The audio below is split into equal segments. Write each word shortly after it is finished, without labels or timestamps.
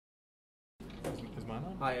mine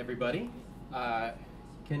on? Hi, everybody.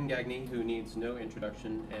 Ken Gagne, who needs no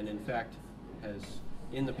introduction, and in fact has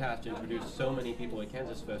in the past introduced so many people at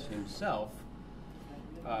KansasFest himself,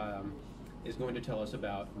 is going to tell us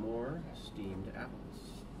about more steamed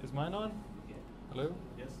apples. Is mine on? Hello?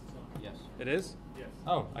 Yes, it's on. Yes. It is? Yes.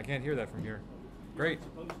 Oh, I can't hear that from here. Great.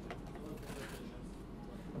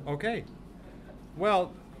 Okay.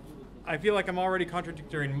 Well, I feel like I'm already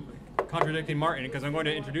contradicting Martin because I'm going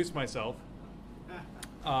to introduce myself.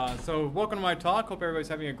 So welcome to my talk. Hope everybody's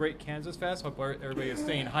having a great KansasFest. Hope everybody is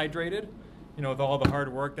staying hydrated. You know, with all the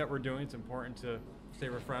hard work that we're doing, it's important to stay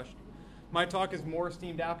refreshed. My talk is More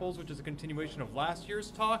Steamed Apples, which is a continuation of last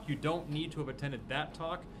year's talk. You don't need to have attended that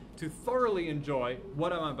talk to thoroughly enjoy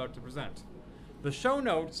what I'm about to present. The show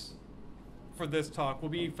notes for this talk will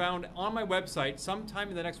be found on my website sometime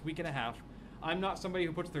in the next week and a half. I'm not somebody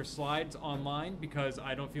who puts their slides online because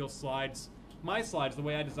I don't feel my slides, the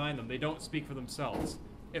way I design them, they don't speak for themselves.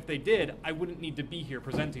 If they did, I wouldn't need to be here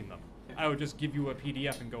presenting them. I would just give you a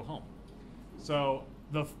PDF and go home. So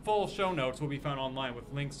the full show notes will be found online with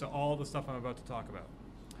links to all the stuff I'm about to talk about.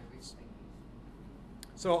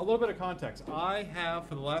 So a little bit of context. I have,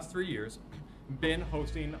 for the last 3 years, been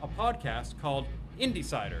hosting a podcast called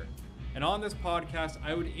Indiecider. And on this podcast,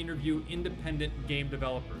 I would interview independent game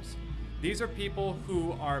developers. These are people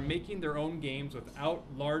who are making their own games without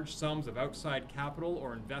large sums of outside capital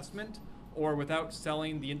or investment, or without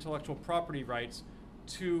selling the intellectual property rights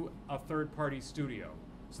to a third-party studio.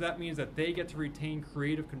 So that means that they get to retain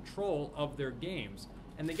creative control of their games,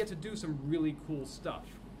 and they get to do some really cool stuff.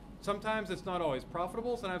 Sometimes it's not always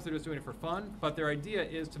profitable, sometimes they're just doing it for fun, but their idea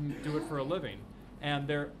is to do it for a living. And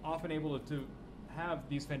they're often able to have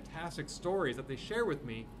these fantastic stories that they share with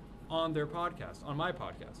me on their podcast, on my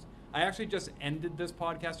podcast. I actually just ended this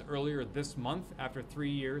podcast earlier this month after 3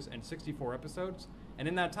 years and 64 episodes. And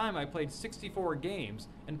in that time, I played 64 games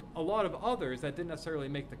and a lot of others that didn't necessarily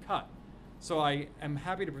make the cut. So I am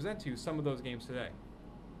happy to present to you some of those games today.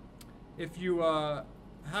 If you, how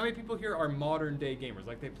many people here are modern day gamers?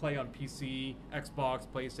 Like they play on PC, Xbox,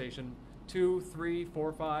 PlayStation 2, 3,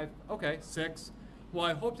 4, 5, okay, 6. Well,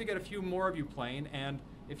 I hope to get a few more of you playing. And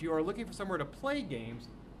if you are looking for somewhere to play games,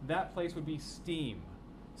 that place would be Steam.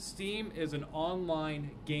 Steam is an online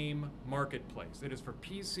game marketplace. It is for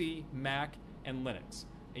PC, Mac, and Linux.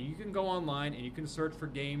 And you can go online and you can search for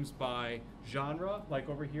games by genre. Like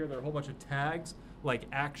over here, there are a whole bunch of tags like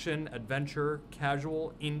action, adventure,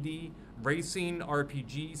 casual, indie, racing,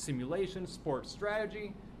 RPG, simulation, sports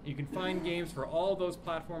strategy. You can find games for all those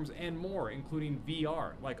platforms and more, including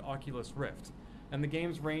VR, like Oculus Rift. And the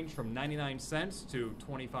games range from 99 cents to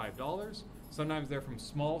 $25. Sometimes they're from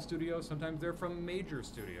small studios, sometimes they're from major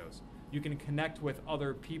studios. You can connect with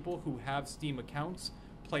other people who have Steam accounts,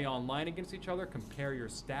 play online against each other, compare your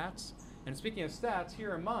stats. And speaking of stats,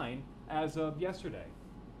 here are mine as of yesterday.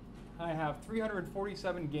 I have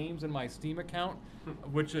 347 games in my Steam account,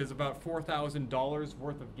 which is about $4,000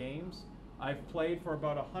 worth of games. I've played for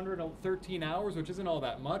about 113 hours, which isn't all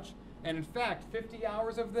that much. And in fact, 50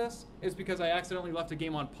 hours of this is because I accidentally left a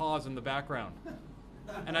game on pause in the background.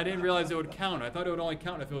 And I didn't realize it would count. I thought it would only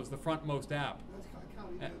count if it was the frontmost app. That's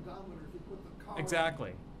counting the odometer if you put the car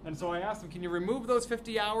Exactly. And so I asked them, can you remove those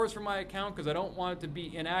 50 hours from my account because I don't want it to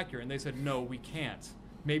be inaccurate? And they said, no, we can't.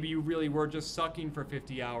 Maybe you really were just sucking for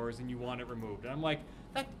 50 hours and you want it removed. And I'm like,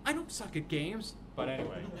 I don't suck at games. But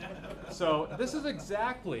anyway. So this is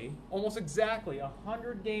almost exactly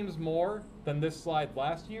 100 games more than this slide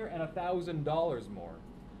last year and $1,000 more.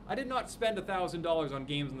 I did not spend $1,000 on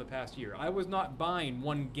games in the past year. I was not buying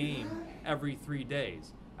one game every 3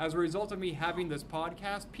 days. As a result of me having this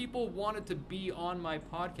podcast, people wanted to be on my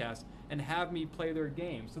podcast and have me play their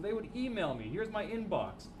games. So they would email me. Here's my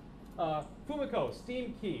inbox. Fumiko,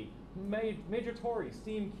 Steam key. Major Tori,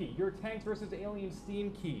 Steam key. Your Tanks vs. Aliens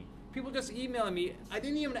Steam key. People just emailing me. I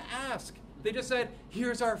didn't even ask. They just said,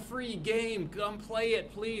 here's our free game. Come play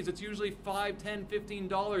it, please. It's usually $5, $10,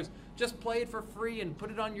 $15. Just play it for free and put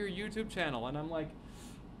it on your YouTube channel. And I'm like,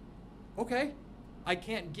 okay. I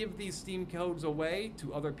can't give these Steam codes away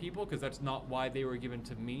to other people because that's not why they were given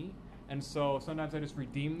to me. And so sometimes I just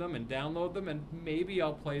redeem them and download them and maybe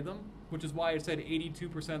I'll play them, which is why I said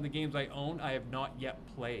 82% of the games I own I have not yet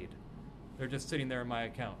played. They're just sitting there in my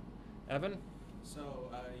account. Evan?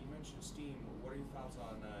 So, you mentioned Steam. What are your thoughts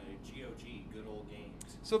on GOG, Good Old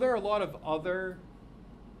Games? So there are a lot of other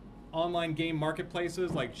online game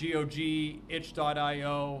marketplaces like GOG,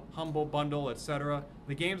 itch.io, Humble Bundle, etc.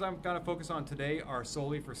 The games I'm going to focus on today are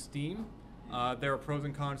solely for Steam. There are pros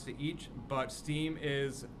and cons to each, but Steam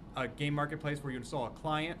is a game marketplace where you install a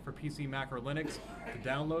client for PC, Mac, or Linux to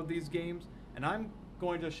download these games. And I'm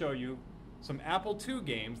going to show you some Apple II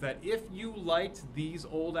games that if you liked these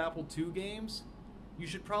old Apple II games, you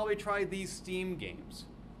should probably try these Steam games.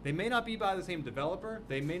 They may not be by the same developer,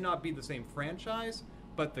 they may not be the same franchise,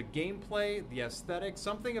 but the gameplay, the aesthetic,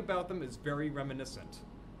 something about them is very reminiscent.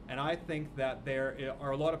 And I think that there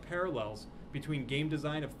are a lot of parallels between game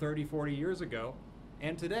design of 30, 40 years ago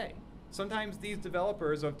and today. Sometimes these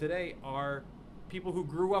developers of today are people who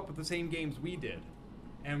grew up with the same games we did.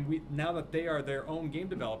 And now that they are their own game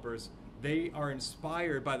developers, they are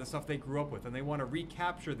inspired by the stuff they grew up with, and they want to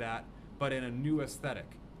recapture that, but in a new aesthetic.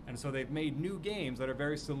 And so they've made new games that are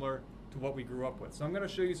very similar to what we grew up with. So I'm going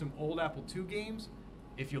to show you some old Apple II games.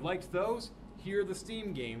 If you liked those, here are the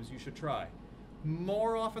Steam games you should try.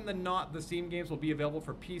 More often than not, the Steam games will be available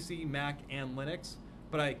for PC, Mac, and Linux,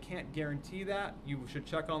 but I can't guarantee that. You should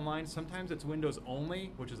check online. Sometimes it's Windows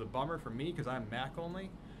only, which is a bummer for me because I'm Mac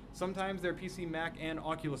only. Sometimes they're PC, Mac, and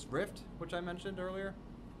Oculus Rift, which I mentioned earlier,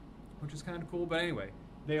 which is kind of cool. But anyway,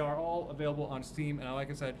 they are all available on Steam, and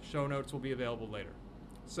like I said, show notes will be available later.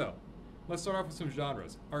 So, let's start off with some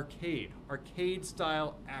genres. Arcade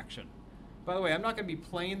style action. By the way, I'm not going to be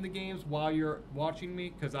playing the games while you're watching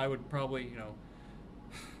me, because I would probably,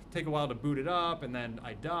 take a while to boot it up, and then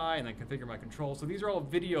I die, and then configure my controls. So these are all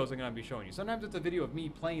videos I'm going to be showing you. Sometimes it's a video of me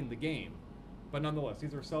playing the game, but nonetheless,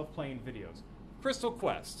 these are self-playing videos. Crystal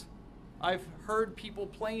Quest. I've heard people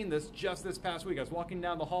playing this just this past week. I was walking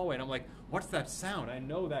down the hallway and I'm like, what's that sound? I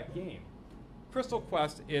know that game. Crystal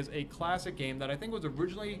Quest is a classic game that I think was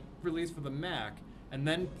originally released for the Mac and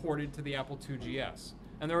then ported to the Apple IIgs.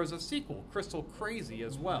 And there was a sequel, Crystal Crazy,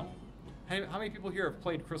 as well. How many people here have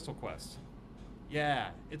played Crystal Quest? Yeah,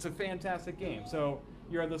 it's a fantastic game. So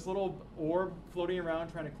you're this little orb floating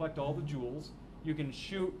around trying to collect all the jewels. You can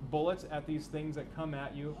shoot bullets at these things that come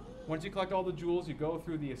at you. Once you collect all the jewels, you go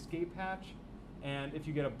through the escape hatch, and if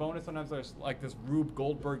you get a bonus, sometimes there's like this Rube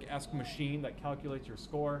Goldberg-esque machine that calculates your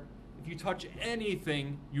score. If you touch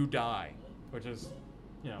anything, you die, which is,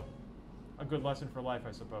 a good lesson for life,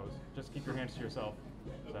 I suppose. Just keep your hands to yourself.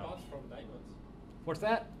 So. Apart from diamonds. What's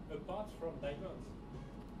that? Apart from diamonds.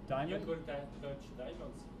 Diamond? You could touch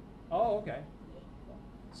diamonds. Oh, okay.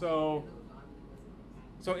 So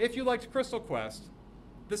if you liked Crystal Quest,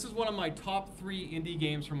 this is one of my top 3 indie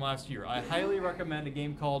games from last year. I highly recommend a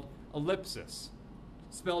game called Ellipsis,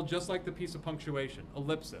 spelled just like the piece of punctuation,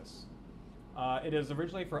 Ellipsis. It is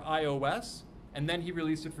originally for iOS, and then he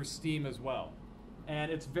released it for Steam as well. And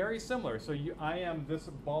it's very similar. So I am this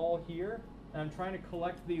ball here, and I'm trying to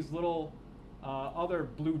collect these little other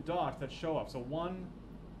blue dots that show up. So 1,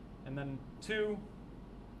 and then 2,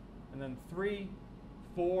 and then 3,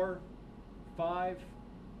 4, 5,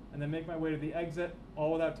 and then make my way to the exit,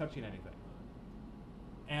 all without touching anything.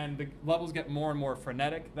 And the levels get more and more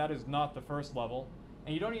frenetic. That is not the first level.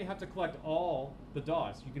 And you don't even have to collect all the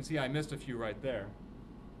dots. You can see I missed a few right there.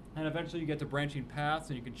 And eventually you get to branching paths,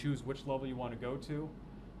 and you can choose which level you want to go to.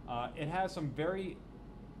 It has some very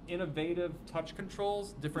innovative touch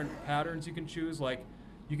controls, different patterns you can choose, like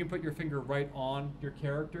you can put your finger right on your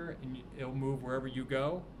character, and it'll move wherever you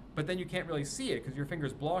go. But then you can't really see it because your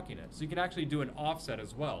finger's blocking it. So you can actually do an offset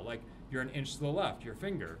as well, like you're an inch to the left, your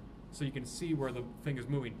finger, so you can see where the finger's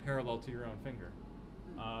moving parallel to your own finger.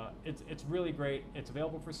 It's really great. It's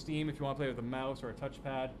available for Steam if you want to play with a mouse or a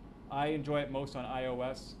touchpad. I enjoy it most on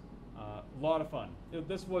iOS. A lot of fun.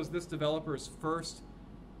 This was this developer's first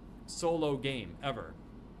solo game ever.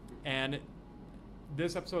 And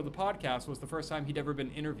this episode of the podcast was the first time he'd ever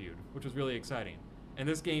been interviewed, which was really exciting. And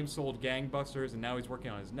this game sold gangbusters, and now he's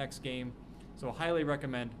working on his next game. So highly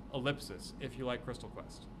recommend Ellipsis if you like Crystal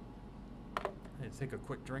Quest. Let's take a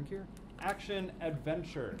quick drink here. Action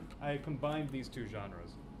adventure. I combined these two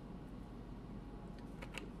genres.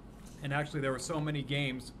 And actually there were so many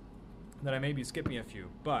games that I may be skipping a few.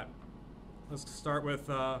 But let's start with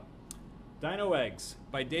Dino Eggs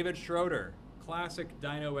by David Schroeder. Classic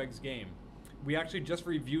Dino Eggs game. We actually just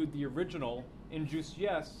reviewed the original in Juice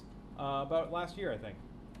Yes about last year, I think.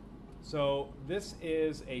 So this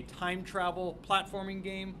is a time travel platforming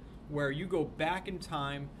game where you go back in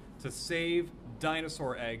time to save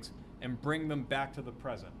dinosaur eggs and bring them back to the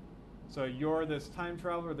present. So you're this time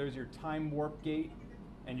traveler, there's your time warp gate,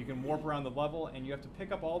 and you can warp around the level, and you have to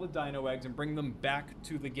pick up all the dino eggs and bring them back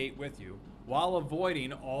to the gate with you, while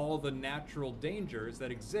avoiding all the natural dangers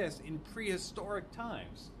that exist in prehistoric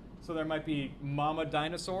times. So there might be Mama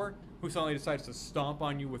Dinosaur, who suddenly decides to stomp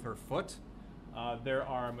on you with her foot. There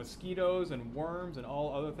are mosquitoes and worms and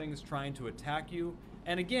all other things trying to attack you.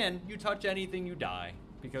 And again, you touch anything, you die,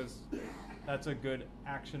 because that's a good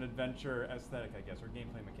action-adventure aesthetic, I guess, or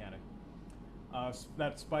gameplay mechanic.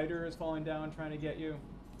 That spider is falling down trying to get you.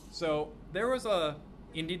 So there was a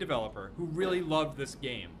indie developer who really loved this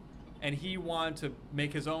game, and he wanted to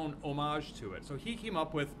make his own homage to it. So he came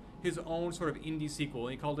up with his own sort of indie sequel,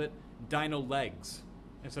 and he called it Dino Legs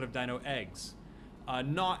instead of Dino Eggs.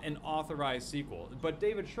 Not an authorized sequel. But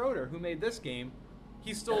David Schroeder, who made this game,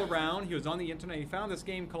 he's still around. He was on the internet. He found this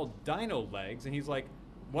game called Dino Legs, and he's like,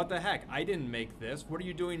 what the heck? I didn't make this. What are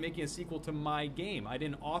you doing making a sequel to my game? I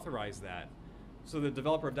didn't authorize that. So the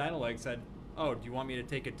developer of Dino Legs said, oh, do you want me to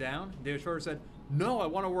take it down? David Schroeder said, no, I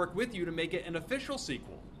want to work with you to make it an official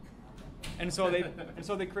sequel. And so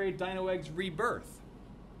they created Dino Eggs Rebirth.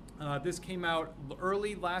 This came out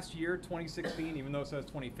early last year, 2016, even though it says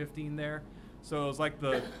 2015 there. So it was like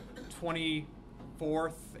the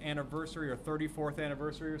 24th anniversary or 34th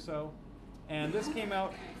anniversary or so. And this came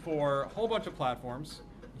out for a whole bunch of platforms.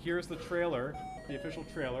 Here's the trailer, the official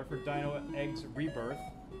trailer for Dino Eggs Rebirth,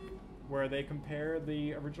 where they compare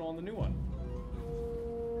the original and the new one.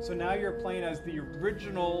 So now you're playing as the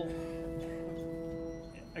original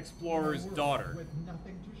explorer's daughter. With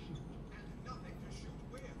nothing to shoot. Nothing to shoot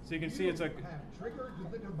with. So you can see it's a... have triggered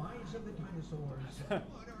the demise of the dinosaurs.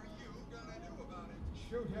 What are you gonna do about it?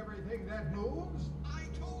 Shoot everything that moves? I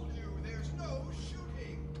told you there's no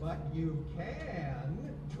shooting. But you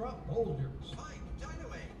can drop boulders. Find dino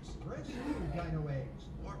eggs. Rescue dino eggs.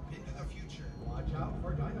 Warp into the future. Watch out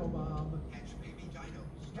for Dino Mom. Catch baby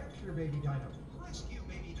dinos. Capture baby dinos. Rescue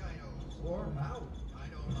baby dinos. Or out.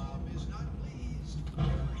 Dino Mom is not pleased.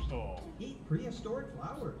 Oh. Eat prehistoric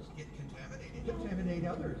flowers. Get contaminated. Contaminate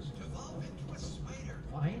others. Devolve into a spider.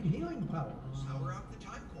 Find healing powers. Power out the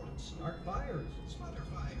time cords. Start fires. Smother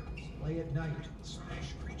fires. Play at night.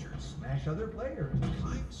 Smash creatures. Smash other players.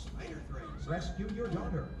 Climb spider threads. Rescue your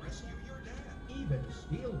daughter. Rescue your dad. Even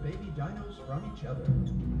steal baby dinos from each other.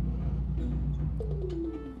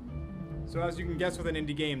 So as you can guess with an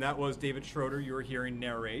indie game, that was David Schroeder you were hearing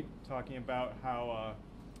narrate, talking about how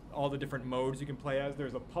all the different modes you can play as.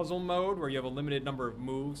 There's a puzzle mode where you have a limited number of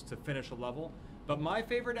moves to finish a level. But my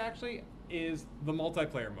favorite actually is the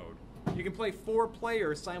multiplayer mode. You can play 4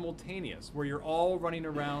 players simultaneous, where you're all running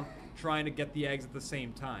around trying to get the eggs at the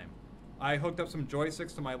same time. I hooked up some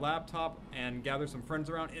joysticks to my laptop and gathered some friends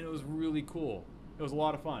around, and it was really cool. It was a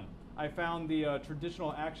lot of fun. I found the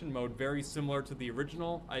traditional action mode very similar to the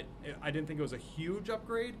original. I didn't think it was a huge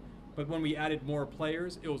upgrade, but when we added more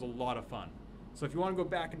players, it was a lot of fun. So if you want to go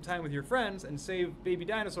back in time with your friends and save baby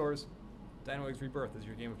dinosaurs, Dino Eggs Rebirth is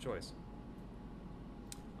your game of choice.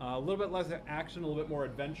 A little bit less action, a little bit more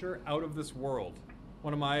adventure. Out of This World,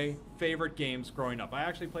 one of my favorite games growing up. I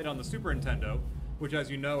actually played on the Super Nintendo, which, as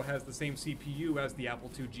you know, has the same CPU as the Apple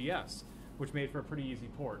II GS, which made for a pretty easy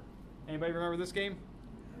port. Anybody remember this game?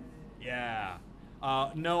 Yeah.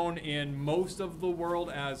 Known in most of the world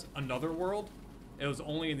as Another World. It was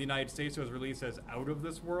only in the United States it was released as Out of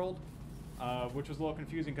This World, which was a little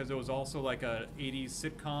confusing because it was also like a 80s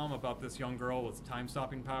sitcom about this young girl with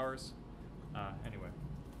time-stopping powers. Anyway,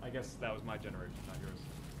 I guess that was my generation, not yours.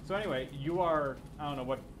 So anyway, you are, I don't know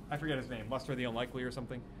what, I forget his name, Lester the Unlikely or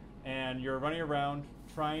something, and you're running around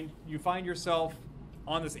you find yourself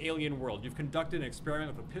on this alien world. You've conducted an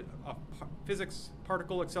experiment with a physics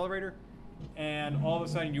particle accelerator, and all of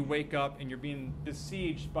a sudden you wake up and you're being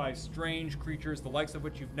besieged by strange creatures, the likes of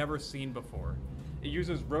which you've never seen before. It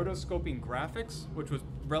uses rotoscoping graphics, which was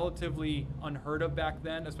relatively unheard of back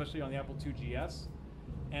then, especially on the Apple II GS.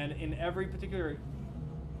 And in every particular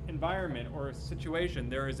environment or situation,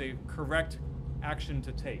 there is a correct action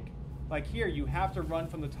to take. Like here, you have to run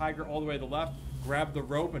from the tiger all the way to the left, grab the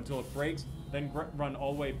rope until it breaks, then run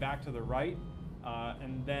all the way back to the right.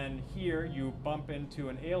 And then here, you bump into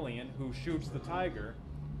an alien who shoots the tiger,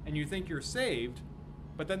 and you think you're saved,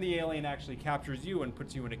 but then the alien actually captures you and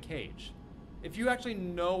puts you in a cage. If you actually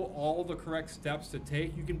know all the correct steps to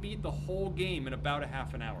take, you can beat the whole game in about a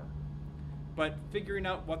half an hour. But figuring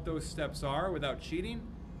out what those steps are without cheating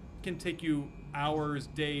can take you hours,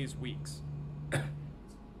 days, weeks.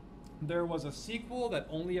 There was a sequel that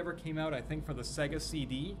only ever came out, I think, for the Sega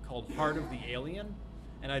CD called Heart of the Alien,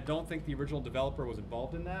 and I don't think the original developer was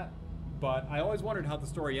involved in that, but I always wondered how the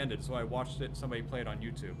story ended, so I watched it, somebody play it on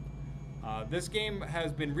YouTube. This game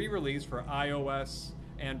has been re-released for iOS,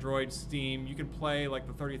 Android, Steam. You can play like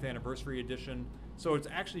the 30th anniversary edition, so it's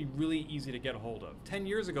actually really easy to get a hold of. 10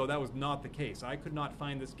 years ago, that was not the case. I could not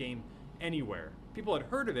find this game anywhere. People had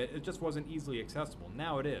heard of it, it just wasn't easily accessible.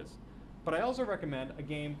 Now it is. But I also recommend a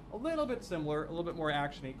game a little bit similar, a little bit more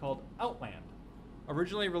action-y, called Outland.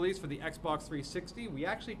 Originally released for the Xbox 360, we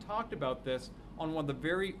actually talked about this on one of the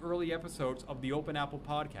very early episodes of the Open Apple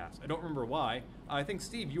podcast. I don't remember why. I think,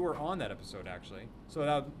 Steve, you were on that episode, actually. So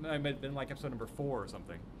that might have been like episode number 4 or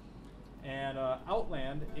something. And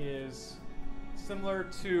Outland is similar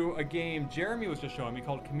to a game Jeremy was just showing me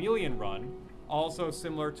called Chameleon Run. Also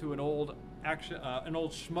similar to an old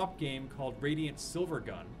shmup game called Radiant Silver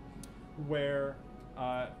Gun, where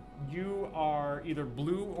you are either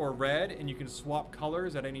blue or red, and you can swap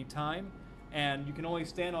colors at any time, and you can only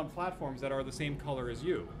stand on platforms that are the same color as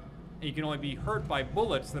you. And you can only be hurt by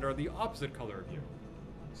bullets that are the opposite color of you.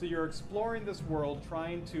 So you're exploring this world,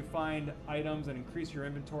 trying to find items and increase your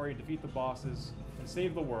inventory, defeat the bosses, and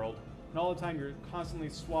save the world. And all the time you're constantly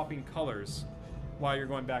swapping colors while you're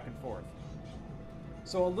going back and forth.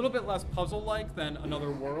 So a little bit less puzzle-like than Another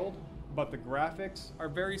World, but the graphics are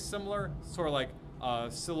very similar, sort of like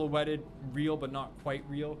silhouetted, real but not quite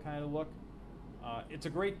real kind of look. It's a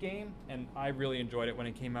great game, and I really enjoyed it when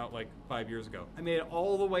it came out like 5 years ago. I made it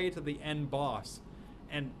all the way to the end boss,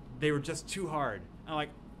 and they were just too hard. I'm like,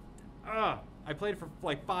 I played for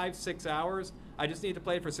like 5-6 hours. I just need to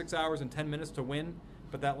play it for 6 hours and 10 minutes to win,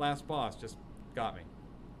 but that last boss just got me.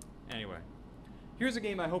 Anyway, here's a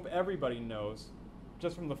game I hope everybody knows.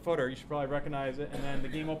 Just from the footer, you should probably recognize it, and then the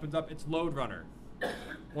game opens up. It's Lode Runner,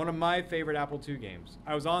 one of my favorite Apple II games.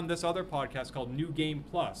 I was on this other podcast called New Game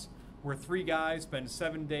Plus, where 3 guys spend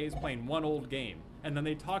 7 days playing one old game, and then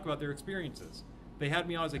they talk about their experiences. They had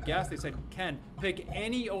me on as a guest. They said, Ken, pick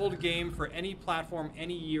any old game for any platform,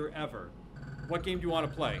 any year ever. What game do you want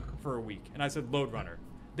to play for a week? And I said Lode Runner.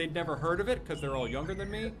 They'd never heard of it because they're all younger than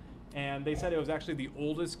me, and they said it was actually the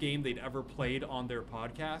oldest game they'd ever played on their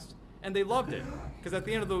podcast. And they loved it, because at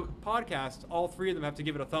the end of the podcast, all 3 of them have to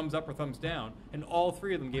give it a thumbs up or thumbs down, and all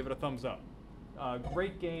 3 of them gave it a thumbs up.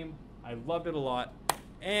 Great game. I loved it a lot.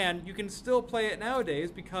 And you can still play it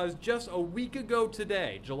nowadays, because just a week ago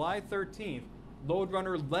today, July 13th, Lode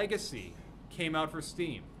Runner Legacy came out for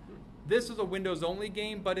Steam. This is a Windows-only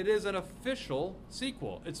game, but it is an official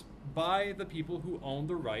sequel. It's by the people who own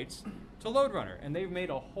the rights to Lode Runner, and they've made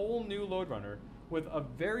a whole new Lode Runner with a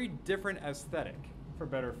very different aesthetic, for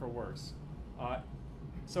better or for worse.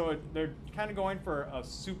 They're kind of going for a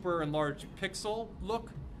super enlarged pixel look,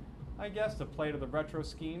 I guess, to play to the retro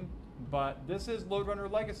scheme, but this is Lode Runner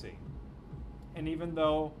Legacy. And even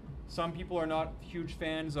though some people are not huge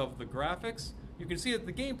fans of the graphics, you can see that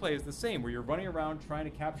the gameplay is the same, where you're running around trying to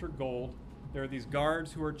capture gold. There are these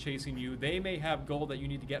guards who are chasing you. They may have gold that you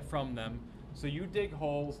need to get from them, so you dig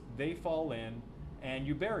holes, they fall in, and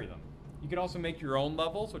you bury them. You can also make your own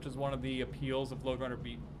levels, which is one of the appeals of Lode Runner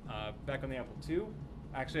back on the Apple II.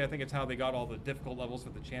 Actually, I think it's how they got all the difficult levels for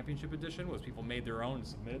the Championship Edition, was people made their own and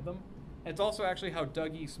submitted them. And it's also actually how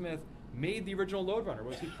Doug E. Smith made the original Lode Runner,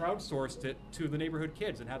 was he crowdsourced it to the neighborhood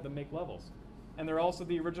kids and had them make levels. And they're also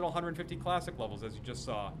the original 150 classic levels, as you just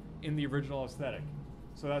saw, in the original aesthetic.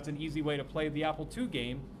 So that's an easy way to play the Apple II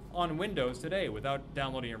game on Windows today without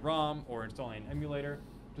downloading a ROM or installing an emulator.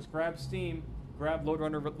 Just grab Steam, grab Lode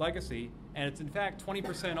Runner Legacy, and it's in fact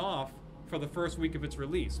 20% off for the first week of its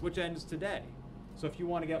release, which ends today. So if you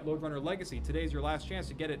want to get Lode Runner Legacy, today's your last chance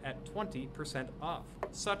to get it at 20% off.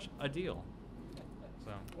 Such a deal.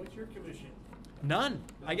 So. What's your commission? None.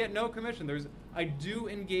 I get no commission. I do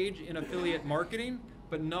engage in affiliate marketing,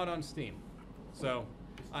 but not on Steam. So.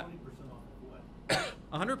 It's 20% off what?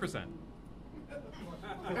 100%.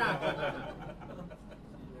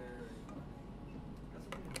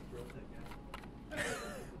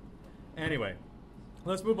 Anyway,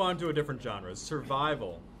 let's move on to a different genre,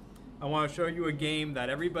 survival. I want to show you a game that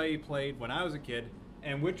everybody played when I was a kid,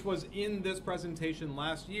 and which was in this presentation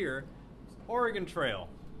last year, Oregon Trail.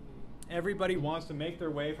 Everybody wants to make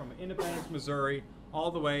their way from Independence, Missouri,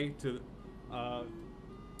 all the way to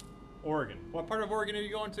Oregon. What part of Oregon are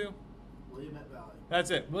you going to? Willamette Valley.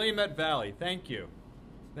 That's it, Willamette Valley. Thank you.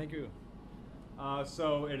 Thank you.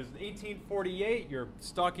 So it is 1848. You're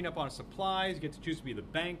stocking up on supplies. You get to choose to be the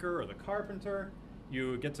banker or the carpenter.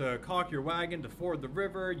 You get to caulk your wagon to ford the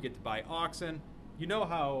river. You get to buy oxen. You know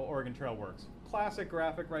how Oregon Trail works. Classic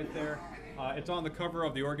graphic right there. It's on the cover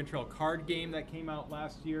of the Oregon Trail card game that came out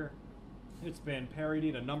last year. It's been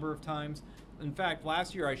parodied a number of times. In fact,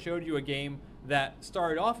 last year I showed you a game that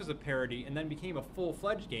started off as a parody and then became a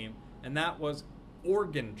full-fledged game, and that was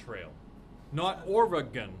Oregon Trail. Not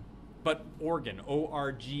Oregon, but Oregon,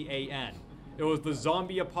 O-R-G-A-N. It was the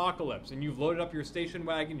zombie apocalypse, and you've loaded up your station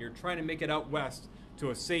wagon, you're trying to make it out west to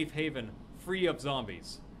a safe haven free of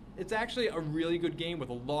zombies. It's actually a really good game with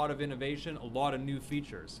a lot of innovation, a lot of new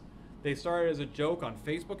features. They started as a joke on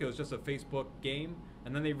Facebook. It was just a Facebook game,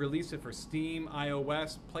 and then they released it for Steam,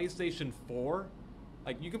 iOS, PlayStation 4.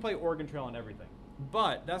 Like, you can play Oregon Trail on everything.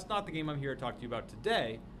 But that's not the game I'm here to talk to you about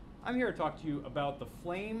today. I'm here to talk to you about The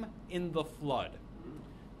Flame in the Flood.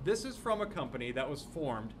 This is from a company that was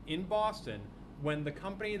formed in Boston when the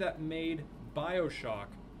company that made BioShock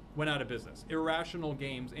went out of business. Irrational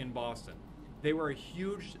Games in Boston. They were a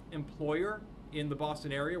huge employer in the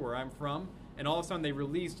Boston area where I'm from, and all of a sudden they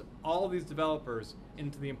released all of these developers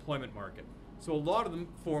into the employment market. So a lot of them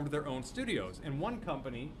formed their own studios, and one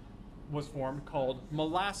company was formed called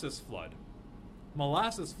Molasses Flood.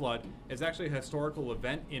 Molasses Flood is actually a historical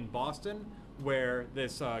event in Boston where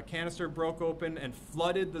this canister broke open and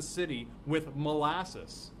flooded the city with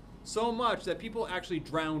molasses. So much that people actually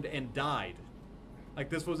drowned and died. Like,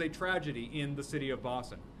 this was a tragedy in the city of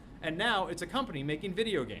Boston. And now it's a company making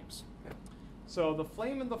video games. So The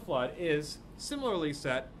Flame and the Flood is similarly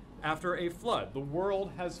set after a flood. The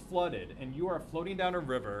world has flooded, and you are floating down a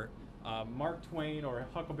river, Mark Twain or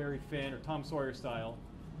Huckleberry Finn or Tom Sawyer style,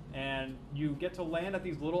 and you get to land at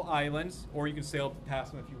these little islands, or you can sail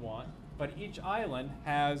past them if you want, but each island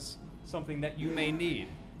has something that you may need.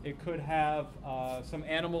 It could have some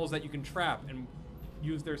animals that you can trap and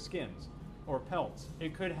use their skins or pelts.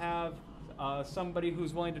 It could have somebody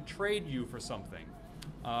who's willing to trade you for something.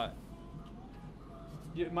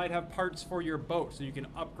 You might have parts for your boat so you can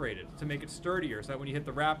upgrade it to make it sturdier so that when you hit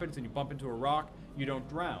the rapids and you bump into a rock, you don't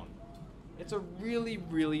drown. It's a really,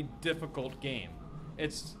 really difficult game.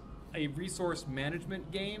 It's a resource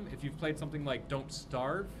management game. If you've played something like Don't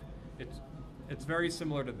Starve, it's very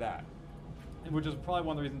similar to that, which is probably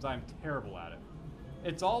one of the reasons I'm terrible at it.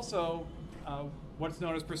 It's also what's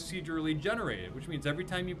known as procedurally generated, which means every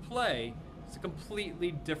time you play, it's a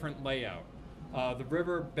completely different layout. The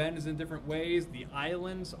river bends in different ways, the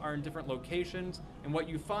islands are in different locations, and what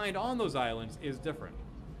you find on those islands is different.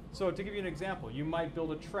 So to give you an example, you might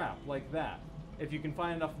build a trap like that. If you can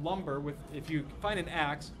find enough lumber, if you find an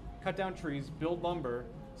axe, cut down trees, build lumber,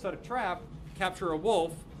 set a trap, capture a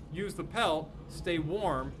wolf, use the pelt, stay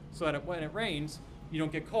warm so that when it rains, you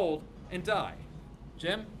don't get cold and die.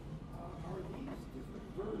 Jim? Are these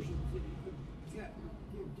different versions that you could get,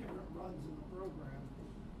 give different runs in the program,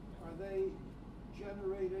 are they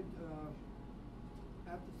generated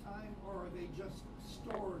at the time, or are they just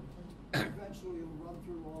stored? Eventually it'll run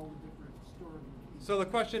through all the different stored locations. So the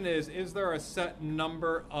question is there a set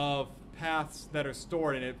number of paths that are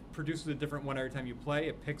stored and it produces a different one every time you play?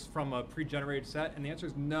 It picks from a pre-generated set? And the answer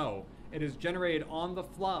is no. It is generated on the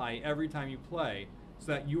fly every time you play so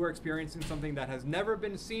that you are experiencing something that has never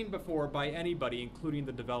been seen before by anybody, including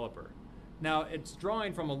the developer. Now, it's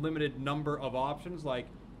drawing from a limited number of options. Like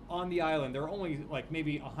on the island, there are only like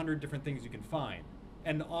maybe 100 different things you can find,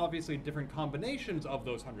 and obviously different combinations of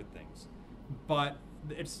those 100 things, but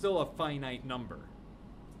it's still a finite number.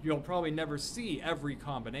 You'll probably never see every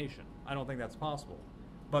combination. I don't think that's possible.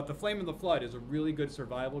 But The Flame and the Flood is a really good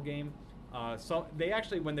survival game. So they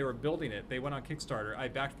actually, when they were building it, they went on Kickstarter. I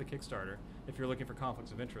backed the Kickstarter, if you're looking for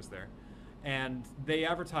conflicts of interest there. And they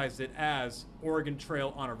advertised it as Oregon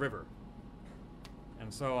Trail on a river.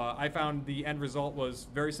 And so I found the end result was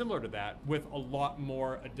very similar to that, with a lot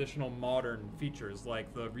more additional modern features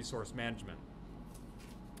like the resource management.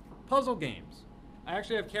 Puzzle games. I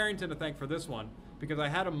actually have Carrington to thank for this one, because I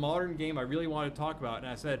had a modern game I really wanted to talk about, and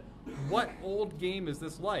I said, what old game is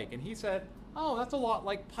this like? And he said, oh, that's a lot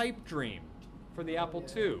like Pipe Dream for the Apple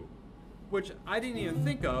II, which I didn't even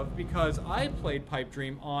think of because I played Pipe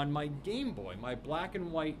Dream on my Game Boy, my black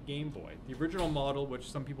and white Game Boy, the original model,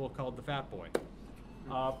 which some people called the Fat Boy.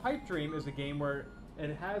 Pipe Dream is a game where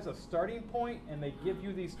it has a starting point and they give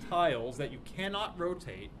you these tiles that you cannot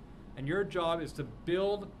rotate, and your job is to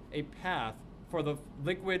build a path for the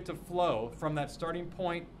liquid to flow from that starting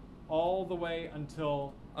point all the way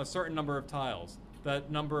until a certain number of tiles. That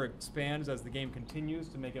number expands as the game continues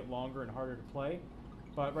to make it longer and harder to play.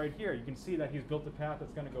 But right here, you can see that he's built a path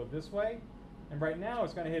that's going to go this way, and right now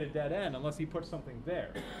it's going to hit a dead end unless he puts something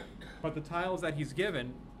there. But the tiles that he's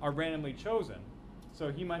given are randomly chosen,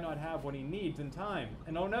 so he might not have what he needs in time.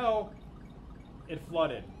 And oh no, it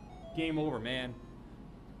flooded. Game over, man.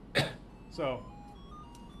 So,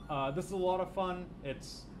 this is a lot of fun.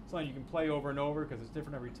 It's something you can play over and over because it's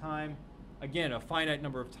different every time. Again, a finite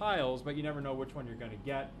number of tiles, but you never know which one you're going to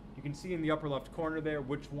get. You can see in the upper left corner there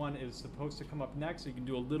which one is supposed to come up next, so you can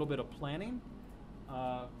do a little bit of planning.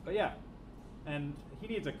 But yeah, and he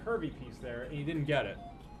needs a curvy piece there, and he didn't get it.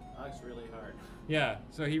 That's really hard. Yeah,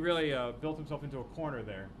 so he really built himself into a corner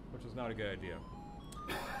there, which was not a good idea.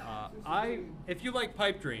 If you like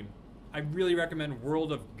Pipe Dream, I really recommend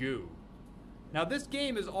World of Goo. Now this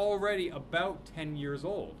game is already about 10 years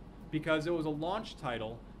old because it was a launch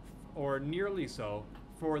title, or nearly so,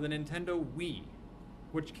 for the Nintendo Wii,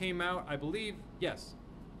 which came out, I believe, yes,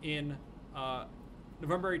 in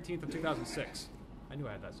November 18th of 2006. I knew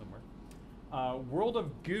I had that somewhere. World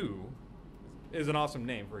of Goo is an awesome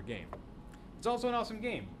name for a game. It's also an awesome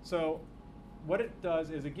game. So what it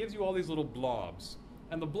does is it gives you all these little blobs.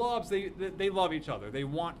 And the blobs, they love each other. They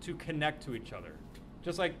want to connect to each other,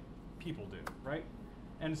 just like people do, right?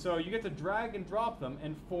 And so you get to drag and drop them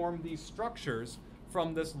and form these structures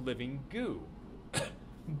from this living goo.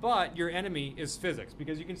 But your enemy is physics,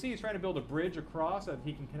 because you can see he's trying to build a bridge across that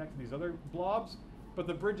he can connect to these other blobs, but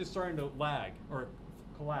the bridge is starting to lag or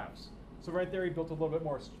collapse. So right there he built a little bit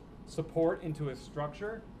more support into his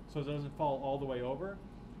structure so it doesn't fall all the way over.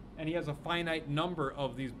 And he has a finite number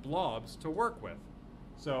of these blobs to work with.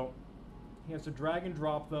 So he has to drag and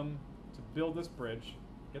drop them to build this bridge.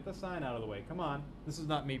 Get the sign out of the way. Come on. This is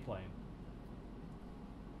not me playing.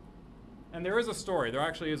 And there is a story. There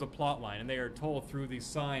actually is a plot line, and they are told through these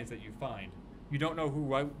signs that you find. You don't know who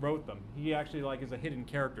wrote them. He actually is a hidden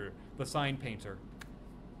character, the sign painter.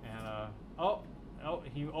 And oh,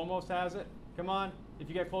 he almost has it. Come on. If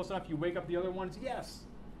you get close enough, you wake up the other ones. Yes.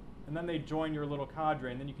 And then they join your little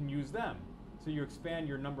cadre, and then you can use them. So you expand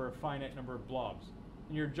your finite number of blobs.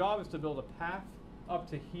 And your job is to build a path up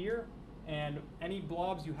to here, and any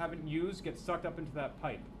blobs you haven't used get sucked up into that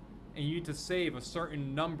pipe. And you need to save a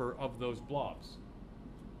certain number of those blobs.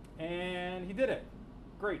 And he did it.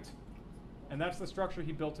 Great. And that's the structure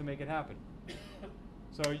he built to make it happen.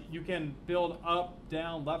 So you can build up,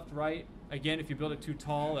 down, left, right. Again, if you build it too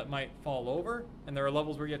tall, it might fall over. And there are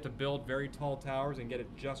levels where you have to build very tall towers and get it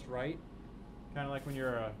just right. Kind of like when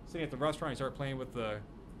you're sitting at the restaurant, you start playing with the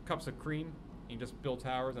cups of cream. You just build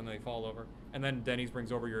towers and they fall over. And then Denny's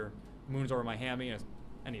brings over your moons over my hammy.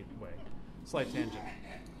 Anyway, slight tangent.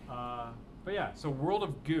 But yeah, so World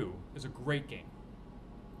of Goo is a great game.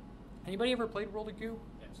 Anybody ever played World of Goo?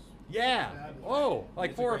 Yes. Yeah. Oh,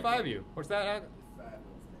 like It's a 4 or great 5 of game. you. What's that?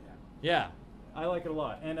 Yeah, I like it a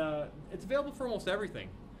lot. And it's available for almost everything.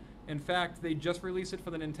 In fact, they just released it for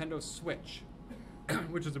the Nintendo Switch,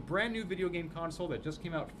 which is a brand new video game console that just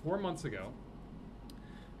came out 4 months ago.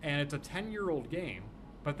 And it's a 10-year-old game,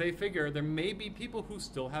 but they figure there may be people who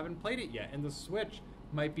still haven't played it yet, and the Switch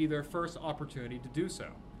might be their first opportunity to do so.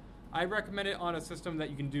 I recommend it on a system that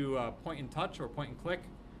you can do point and touch or point and click,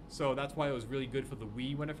 so that's why it was really good for the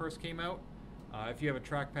Wii when it first came out. If you have a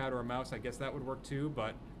trackpad or a mouse, I guess that would work too,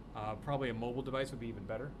 but probably a mobile device would be even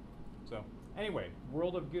better. So anyway,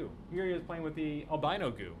 World of Goo. Here he is playing with the albino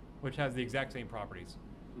goo, which has the exact same properties.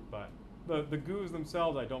 But the goos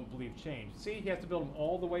themselves, I don't believe, changed. See, he has to build them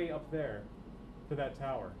all the way up there to that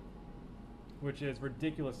tower, which is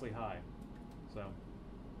ridiculously high. So,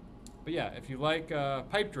 but yeah, if you like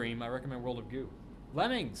Pipe Dream, I recommend World of Goo.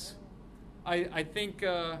 Lemmings. I think,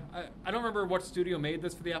 I don't remember what studio made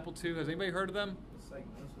this for the Apple II. Has anybody heard of them?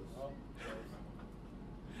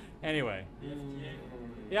 Anyway.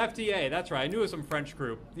 The FTA, that's right. I knew it was some French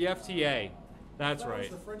group. The FTA, that's right.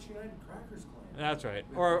 That was the French United Crackers Clan. That's right.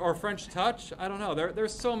 Or French Touch? I don't know.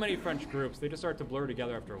 There's so many French groups. They just start to blur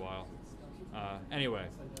together after a while. Anyway.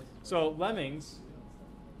 So Lemmings,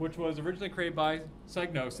 which was originally created by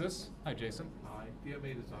Psygnosis. Hi, Jason. Hi,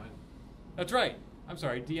 DMA Design, That's right. I'm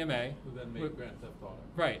sorry, DMA. who then made Grand Theft Auto.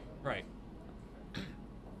 Right.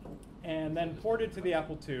 And then ported to the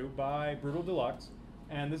Apple II by Brutal Deluxe.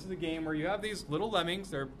 And this is a game where you have these little lemmings.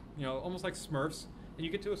 They're almost like Smurfs, and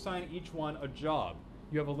you get to assign each one a job.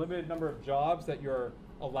 You have a limited number of jobs that you're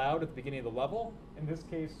allowed at the beginning of the level. In this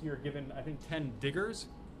case, you're given, I think, 10 diggers,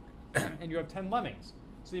 and you have 10 lemmings.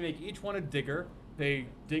 So you make each one a digger. They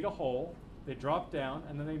dig a hole, they drop down,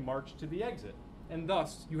 and then they march to the exit. And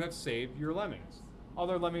thus, you have saved your lemmings.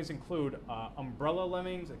 Other lemmings include umbrella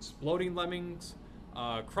lemmings, exploding lemmings,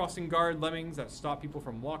 crossing guard lemmings that stop people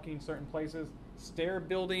from walking certain places, stair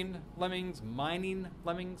building lemmings, mining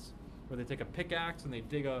lemmings, where they take a pickaxe and they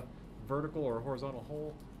dig a vertical or horizontal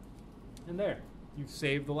hole. And there, you've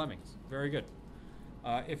saved the lemmings. Very good.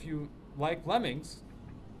 If you like lemmings,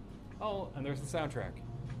 and there's the soundtrack.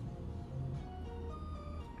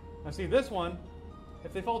 Now see this one,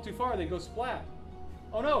 if they fall too far, they go splat.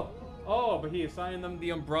 Oh no! Oh, but he assigned them the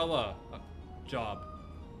umbrella job.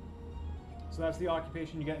 So that's the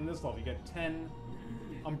occupation you get in this level. You get 10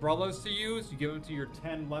 umbrellas to use, you give them to your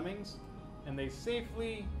 10 lemmings, and they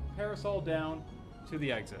safely parasol down to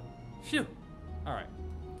the exit. Phew! Alright.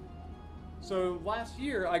 So last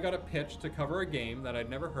year I got a pitch to cover a game that I'd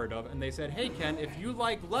never heard of, and they said, hey Ken, if you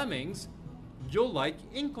like lemmings, you'll like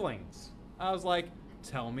Inklings. I was like,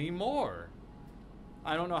 tell me more.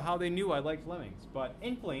 I don't know how they knew I liked lemmings, but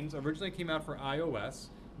Inklings originally came out for iOS,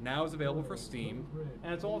 now is available for Steam,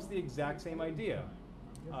 and it's almost the exact same idea.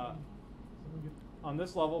 On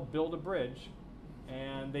this level, build a bridge,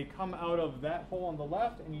 and they come out of that hole on the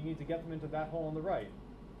left, and you need to get them into that hole on the right.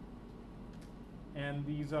 And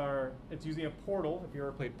it's using a portal, if you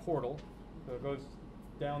ever played Portal, so it goes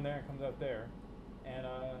down there and comes out there, and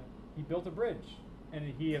he built a bridge,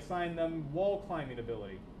 and he assigned them wall climbing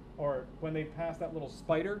ability, or when they pass that little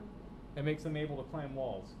spider, it makes them able to climb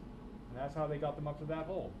walls, and that's how they got them up to that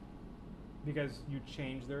hole, because you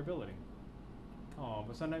changed their ability. Oh,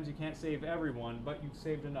 but sometimes you can't save everyone, but you've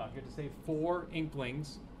saved enough. You have to save 4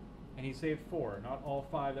 Inklings, and he saved 4, not all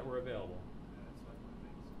 5 that were available.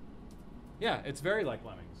 Yeah, it's very like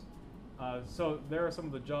Lemmings. So there are some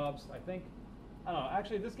of the jobs, I think. I don't know,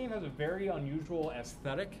 actually this game has a very unusual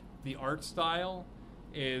aesthetic. The art style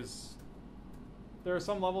is, there are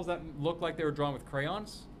some levels that look like they were drawn with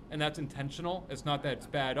crayons, and that's intentional. It's not that it's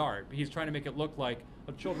bad art, but he's trying to make it look like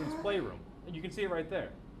a children's playroom. And you can see it right there.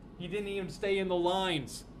 He didn't even stay in the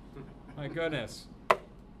lines. My goodness.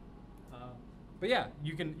 But yeah,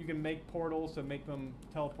 you can make portals to make them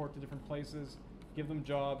teleport to different places, give them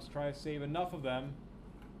jobs, try to save enough of them,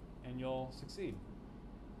 and you'll succeed.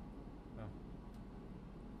 So.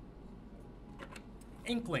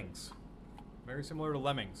 Inklings. Very similar to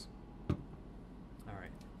Lemmings. All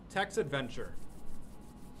right. Text Adventure.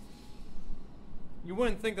 You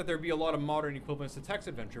wouldn't think that there'd be a lot of modern equivalents to Text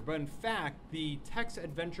Adventure, but in fact, the Text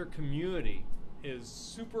Adventure community is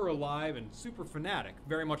super alive and super fanatic,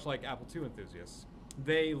 very much like Apple II enthusiasts.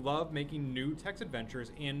 They love making new text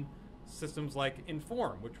adventures in systems like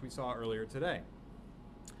Inform, which we saw earlier today.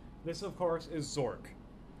 This, of course, is Zork.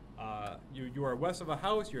 You are west of a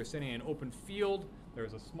house, you're sitting in an open field,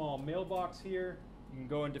 there's a small mailbox here, you can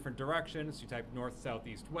go in different directions, you type north, south,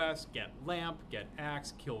 east, west, get lamp, get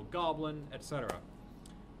axe, kill goblin, etc.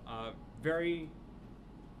 Very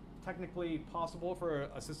technically possible for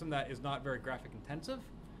a system that is not very graphic intensive,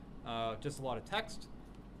 just a lot of text.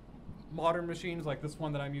 Modern machines like this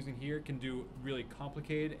one that I'm using here can do really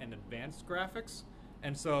complicated and advanced graphics,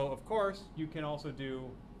 and so of course you can also do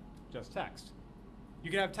just text.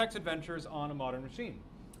 You can have text adventures on a modern machine,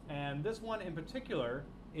 and this one in particular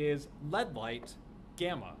is Leadlight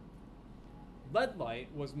Gamma.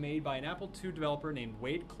 Leadlight was made by an Apple II developer named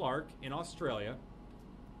Wade Clark in Australia,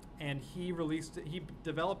 and he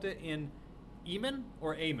developed it in Eamon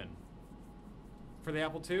or Amon for the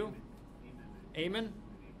Apple II? Amon?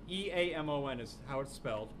 E-A-M-O-N is how it's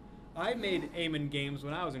spelled. I made Amon games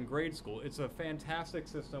when I was in grade school. It's a fantastic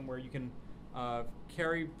system where you can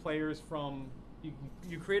carry players from,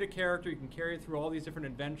 you create a character, you can carry it through all these different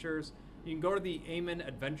adventures. You can go to the Amon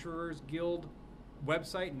Adventurers Guild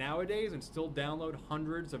website nowadays and still download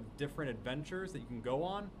hundreds of different adventures that you can go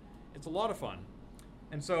on. It's a lot of fun.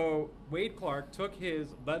 And so Wade Clark took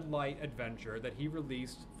his Leadlight adventure that he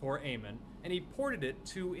released for Amon and he ported it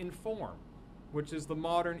to Inform, which is the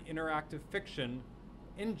modern interactive fiction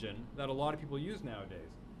engine that a lot of people use nowadays.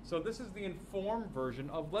 So this is the Inform version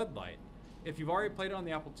of Leadlight. If you've already played it on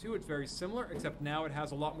the Apple II, it's very similar, except now it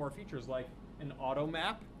has a lot more features like an auto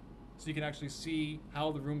map, so you can actually see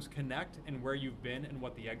how the rooms connect and where you've been and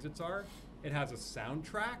what the exits are. It has a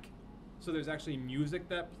soundtrack, so there's actually music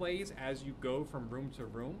that plays as you go from room to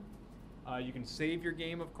room. You can save your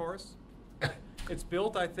game, of course. It's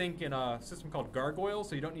built, I think, in a system called Gargoyle,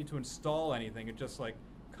 so you don't need to install anything. It just like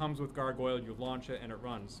comes with Gargoyle, you launch it, and it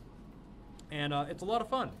runs. And it's a lot of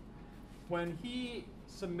fun. When he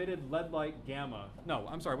submitted Leadlight Gamma, no,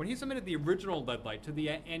 I'm sorry, when he submitted the original Leadlight to the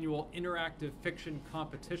annual Interactive Fiction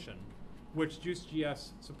Competition, which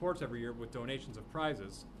JuiceGS supports every year with donations of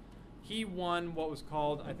prizes, he won what was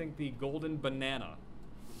called, I think, the Golden Banana.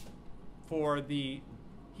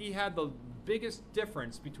 He had the biggest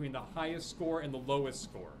difference between the highest score and the lowest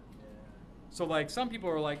score. So like some people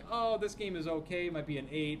are like, oh, this game is okay, might be an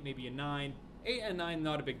 8, maybe a 9. 8 and 9,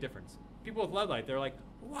 not a big difference. People with Leadlight, they're like,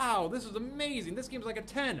 wow, this is amazing, this game's like a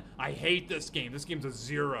 10. I hate this game's a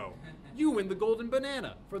 0. You win the Golden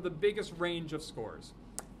Banana for the biggest range of scores.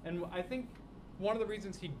 And I think one of the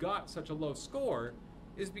reasons he got such a low score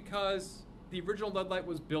is because the original Leadlight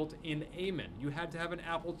was built in Amon. You had to have an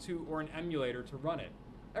Apple II or an emulator to run it.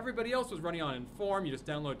 Everybody else was running on Inform, you just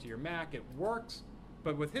download it to your Mac, it works.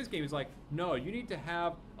 But with his game, he's like, no, you need to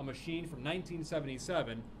have a machine from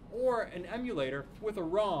 1977 or an emulator with a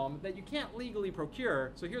ROM that you can't legally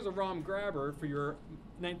procure. So here's a ROM grabber for your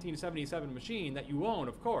 1977 machine that you own,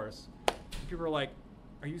 of course. And people are like,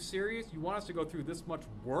 are you serious? You want us to go through this much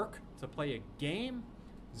work to play a game?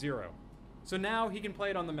 0. So now he can play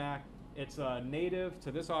it on the Mac. It's native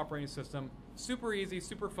to this operating system. Super easy,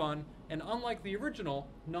 super fun, and unlike the original,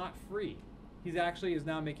 not free. He actually is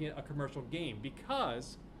now making it a commercial game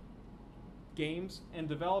because games and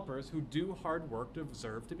developers who do hard work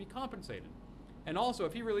deserve to be compensated. And also,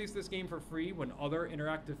 if he released this game for free when other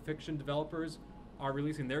interactive fiction developers are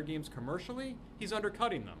releasing their games commercially, he's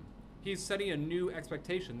undercutting them. He's setting a new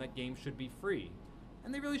expectation that games should be free.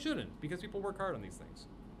 And they really shouldn't, because people work hard on these things.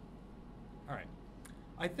 All right.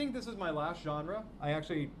 I think this is my last genre. I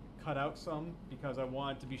actually cut out some because I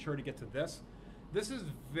wanted to be sure to get to this. This is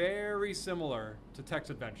very similar to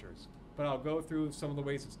text adventures, but I'll go through some of the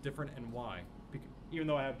ways it's different and why, even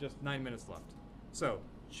though I have just 9 minutes left. So,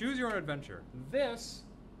 choose your own adventure. This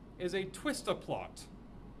is a twist-a-plot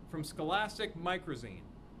from Scholastic Microzine.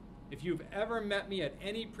 If you've ever met me at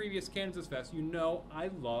any previous KansasFest, you know I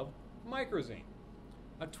love Microzine.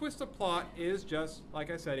 A twist-a-plot is just,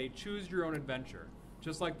 like I said, a choose-your-own adventure,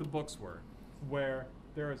 just like the books were, where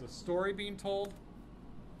there is a story being told,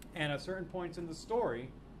 and at certain points in the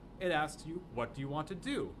story, it asks you, what do you want to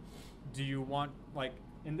do? Do you want, like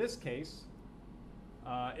in this case,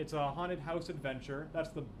 it's a haunted house adventure. That's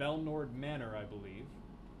the Belnord Manor, I believe.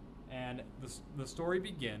 And the story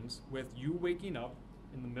begins with you waking up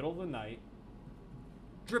in the middle of the night,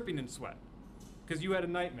 dripping in sweat, because you had a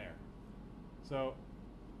nightmare. So,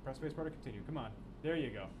 press spacebar to continue. Come on. There you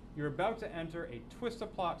go. You're about to enter a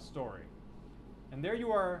twist-a-plot story. And there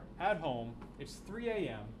you are at home. It's 3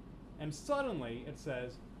 a.m. And suddenly it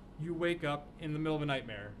says you wake up in the middle of a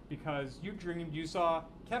nightmare because you dreamed you saw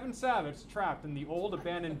Kevin Savage trapped in the old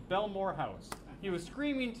abandoned Belmore house. He was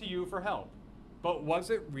screaming to you for help. But was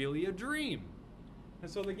it really a dream? And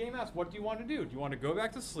so the game asks, what do you want to do? Do you want to go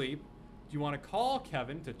back to sleep? Do you want to call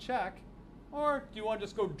Kevin to check? Or do you want to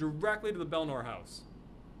just go directly to the Belmore house?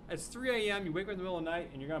 It's 3 a.m., you wake up in the middle of the night,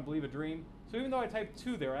 and you're going to believe a dream. So even though I typed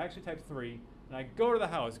 2 there, I actually typed 3. And I go to the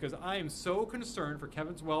house because I am so concerned for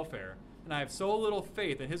Kevin's welfare, and I have so little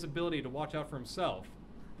faith in his ability to watch out for himself,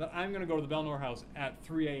 that I'm going to go to the Belmore house at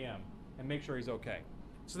 3 a.m. and make sure he's okay.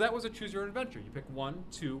 So that was a choose your own adventure. You pick 1,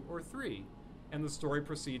 2, or 3, and the story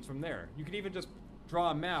proceeds from there. You can even just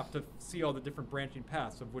draw a map to see all the different branching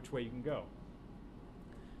paths of which way you can go.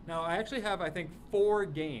 Now, I actually have, I think, 4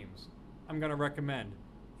 games I'm going to recommend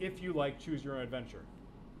if you like choose your own adventure.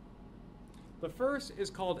 The first is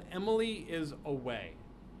called Emily is Away,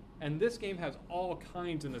 and this game has all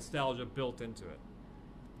kinds of nostalgia built into it.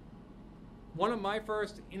 One of my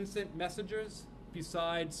first instant messages,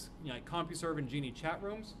 besides like CompuServe and Genie chat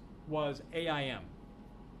rooms, was AIM.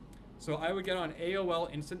 So I would get on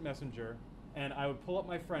AOL Instant Messenger, and I would pull up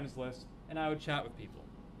my friends list, and I would chat with people.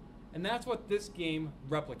 And that's what this game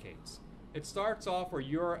replicates. It starts off where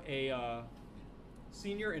you're a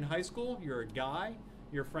senior in high school, you're a guy,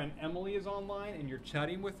 your friend Emily is online, and you're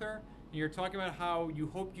chatting with her, and you're talking about how you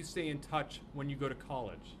hope you stay in touch when you go to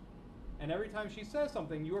college. And every time she says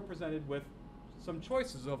something, you are presented with some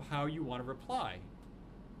choices of how you want to reply.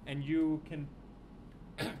 And you can...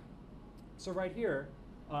 So right here,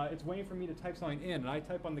 it's waiting for me to type something in, and I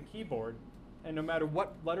type on the keyboard, and no matter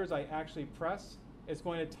what letters I actually press, it's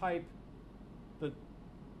going to type the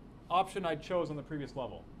option I chose on the previous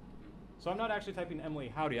level. So I'm not actually typing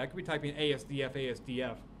Emily Howdy. I could be typing ASDF,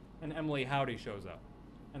 ASDF, and Emily Howdy shows up.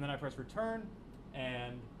 And then I press return,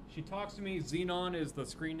 and she talks to me. Xenon is the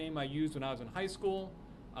screen name I used when I was in high school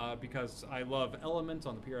because I love elements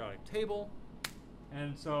on the periodic table.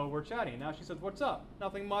 And so we're chatting. Now she says, what's up?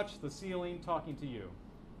 Nothing much, the ceiling, talking to you.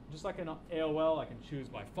 Just like in AOL, I can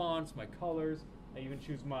choose my fonts, my colors. I even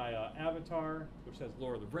choose my avatar, which says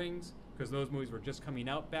Lord of the Rings, because those movies were just coming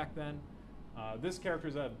out back then. This character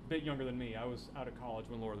is a bit younger than me. I was out of college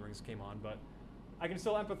when Lord of the Rings came on, but I can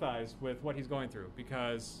still empathize with what he's going through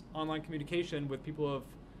because online communication with people of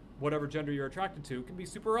whatever gender you're attracted to can be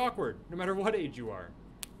super awkward, no matter what age you are.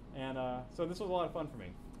 And so this was a lot of fun for me.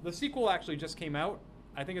 The sequel actually just came out.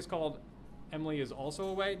 I think it's called Emily is Also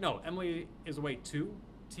Away. No, Emily is Away 2,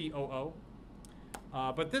 T-O-O.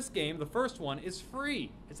 But this game, the first one, is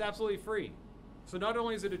free. It's absolutely free. So not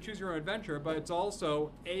only is it a choose your own adventure, but it's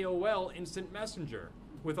also AOL Instant Messenger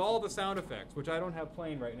with all the sound effects, which I don't have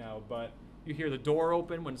playing right now, but you hear the door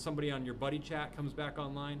open when somebody on your buddy chat comes back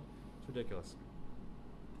online. It's ridiculous.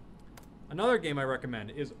 Another game I recommend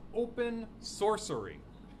is Open Sorcery.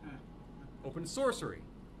 Open Sorcery,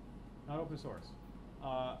 not open source.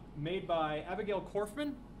 Made by Abigail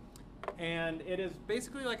Korfman, and it is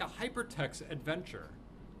basically like a hypertext adventure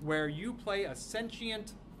where you play a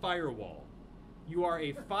sentient firewall. You are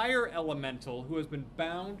a fire elemental who has been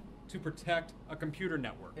bound to protect a computer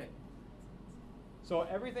network. Okay. So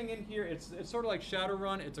everything in here, it's sort of like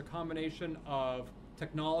Shadowrun. It's a combination of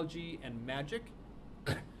technology and magic.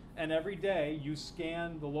 And every day you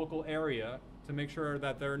scan the local area to make sure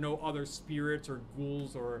that there are no other spirits or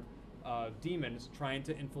ghouls or demons trying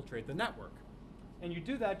to infiltrate the network. And you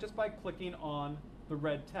do that just by clicking on the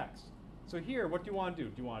red text. So here, what do you want to do?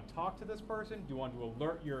 Do you want to talk to this person? Do you want to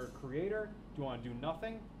alert your creator? Do you want to do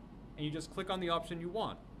nothing? And you just click on the option you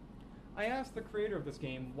want. I asked the creator of this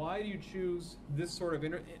game, why do you choose this sort of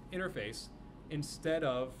interface instead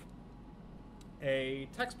of a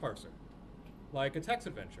text parser, like a text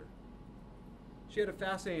adventure? She had a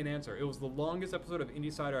fascinating answer. It was the longest episode of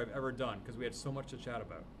IndieCider I've ever done because we had so much to chat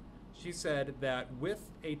about. She said that with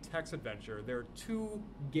a text adventure, there are two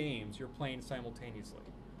games you're playing simultaneously.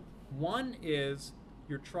 One is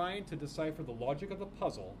you're trying to decipher the logic of the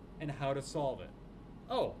puzzle and how to solve it.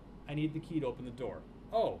 Oh, I need the key to open the door.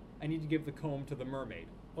 Oh, I need to give the comb to the mermaid.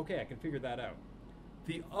 Okay, I can figure that out.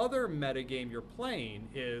 The other metagame you're playing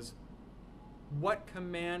is, what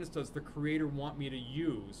commands does the creator want me to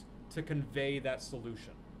use to convey that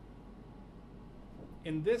solution?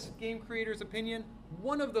 In this game creator's opinion,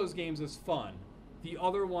 one of those games is fun, the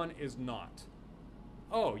other one is not.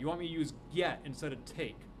 Oh, you want me to use get instead of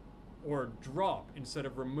take, or drop instead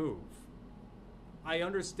of remove. I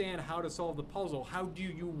understand how to solve the puzzle. How do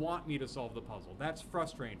you want me to solve the puzzle? That's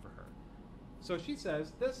frustrating for her. So she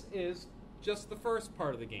says, this is just the first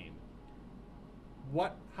part of the game.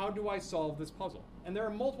 How do I solve this puzzle? And there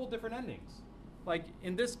are multiple different endings. Like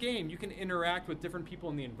in this game, you can interact with different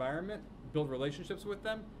people in the environment, build relationships with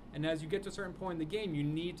them, and as you get to a certain point in the game, you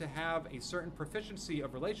need to have a certain proficiency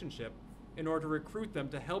of relationship in order to recruit them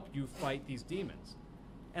to help you fight these demons.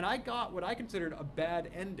 And I got what I considered a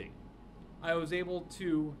bad ending. I was able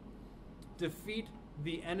to defeat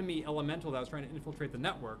the enemy elemental that was trying to infiltrate the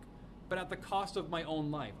network, but at the cost of my own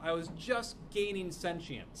life. I was just gaining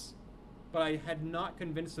sentience, but I had not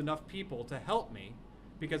convinced enough people to help me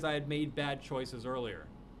because I had made bad choices earlier.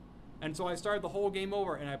 And so I started the whole game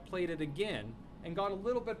over and I played it again and got a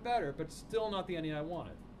little bit better, but still not the ending I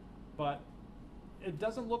wanted. But it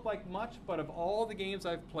doesn't look like much, but of all the games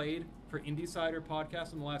I've played for IndieCider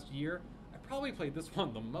podcast in the last year, I probably played this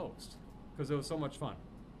one the most because it was so much fun.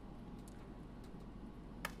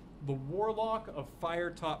 The Warlock of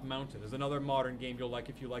Firetop Mountain is another modern game you'll like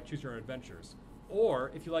if you like Choose Your Own Adventures,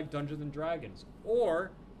 or if you like Dungeons and Dragons,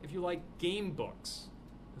 or if you like game books.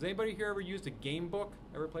 Has anybody here ever used a game book?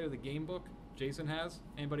 Ever played with a game book? Jason has.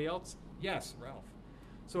 Anybody else? Yes, Ralph.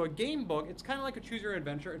 So a game book, it's kind of like a Choose Your Own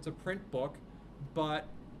Adventure. It's a print book, but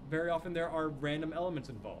very often there are random elements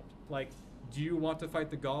involved. Like, do you want to fight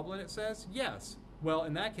the goblin, it says? Yes. Well,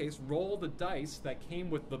 in that case, roll the dice that came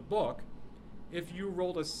with the book. If you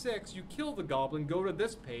rolled a 6, you kill the goblin, go to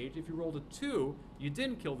this page. If you rolled a 2, you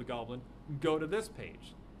didn't kill the goblin, go to this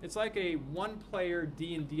page. It's like a one-player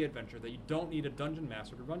D&D adventure that you don't need a dungeon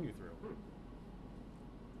master to run you through.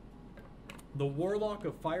 The Warlock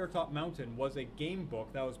of Firetop Mountain was a game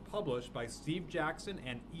book that was published by Steve Jackson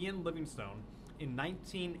and Ian Livingstone in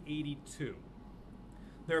 1982.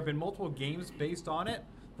 There have been multiple games based on it.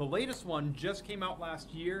 The latest one just came out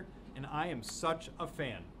last year, and I am such a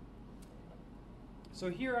fan. So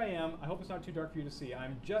here I am. I hope it's not too dark for you to see.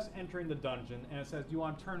 I'm just entering the dungeon, and it says, do you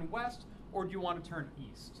want to turn west or do you want to turn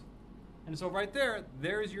east? And so right there,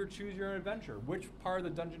 there's your Choose Your Own Adventure. Which part of the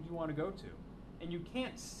dungeon do you want to go to? And you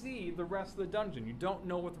can't see the rest of the dungeon. You don't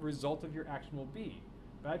know what the result of your action will be.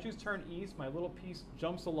 But I choose turn east. My little piece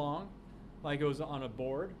jumps along like it was on a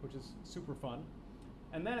board, which is super fun.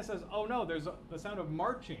 And then it says, oh no, there's the sound of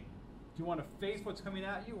marching. Do you want to face what's coming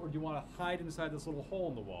at you, or do you want to hide inside this little hole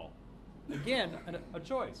in the wall? Again, a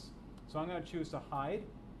choice. So I'm going to choose to hide,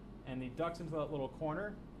 and he ducks into that little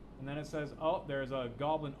corner. And then it says, oh, there's a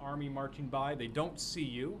goblin army marching by. They don't see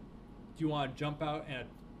you. Do you want to jump out and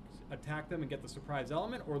attack them and get the surprise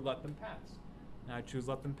element, or let them pass? And I choose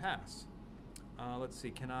let them pass. Let's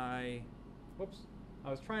see, can I... Whoops.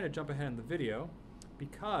 I was trying to jump ahead in the video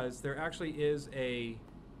because there actually is a...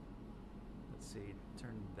 Let's see,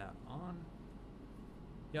 turn that on.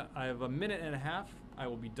 Yeah, I have a minute and a half. I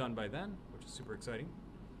will be done by then, which is super exciting.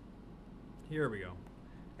 Here we go.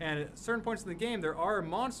 And at certain points in the game, there are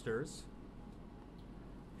monsters,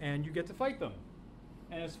 and you get to fight them.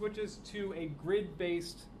 And it switches to a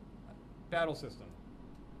grid-based battle system.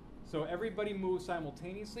 So everybody moves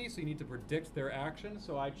simultaneously, so you need to predict their action.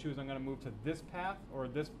 So I choose I'm going to move to this path, or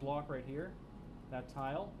this block right here, that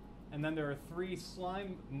tile. And then there are 3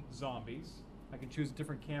 slime zombies. I can choose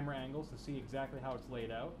different camera angles to see exactly how it's laid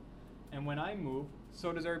out. And when I move,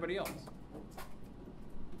 so does everybody else.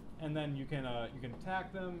 And then you can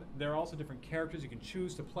attack them. There are also different characters you can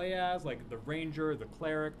choose to play as, like the ranger, the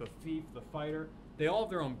cleric, the thief, the fighter. They all have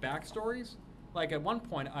their own backstories. Like at one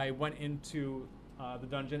point, I went into the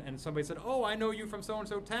dungeon and somebody said, "Oh, I know you from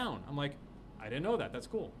so-and-so town." I'm like, I didn't know that. That's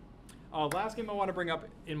cool. Last game I want to bring up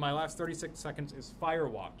in my last 36 seconds is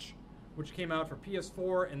Firewatch, which came out for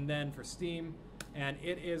PS4 and then for Steam. And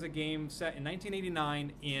it is a game set in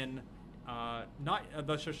 1989 in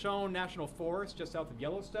the Shoshone National Forest, just south of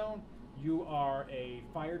Yellowstone. You are a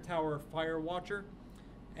fire tower fire watcher,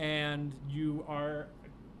 and you are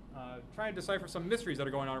trying to decipher some mysteries that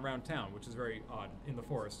are going on around town, which is very odd in the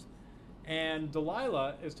forest. And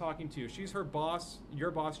Delilah is talking to you. She's her boss,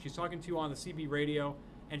 your boss. She's talking to you on the CB radio,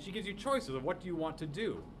 and she gives you choices of what do you want to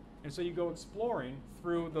do. And so you go exploring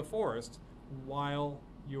through the forest while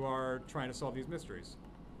you are trying to solve these mysteries.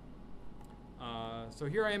 So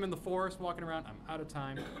here I am in the forest walking around. I'm out of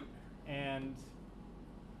time. And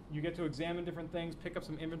you get to examine different things, pick up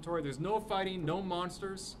some inventory. There's no fighting, no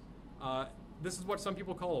monsters. This is what some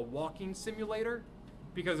people call a walking simulator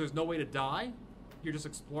because there's no way to die. You're just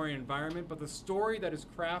exploring an environment. But the story that is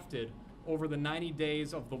crafted over the 90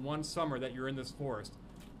 days of the one summer that you're in this forest,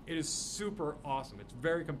 it is super awesome. It's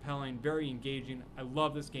very compelling, very engaging. I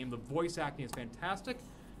love this game. The voice acting is fantastic.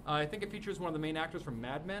 I think it features one of the main actors from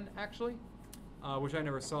Mad Men, actually, which I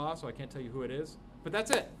never saw, so I can't tell you who it is. But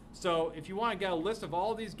that's it. So if you want to get a list of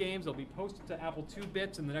all of these games, they'll be posted to Apple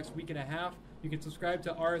 2-Bits in the next week and a half. You can subscribe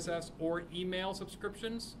to RSS or email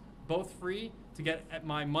subscriptions, both free, to get at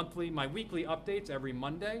my weekly updates every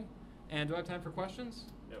Monday. And do I have time for questions?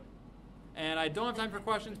 Yep. And I don't have time for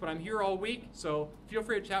questions, but I'm here all week, so feel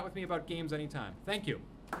free to chat with me about games anytime. Thank you.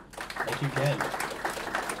 Thank you, Ken.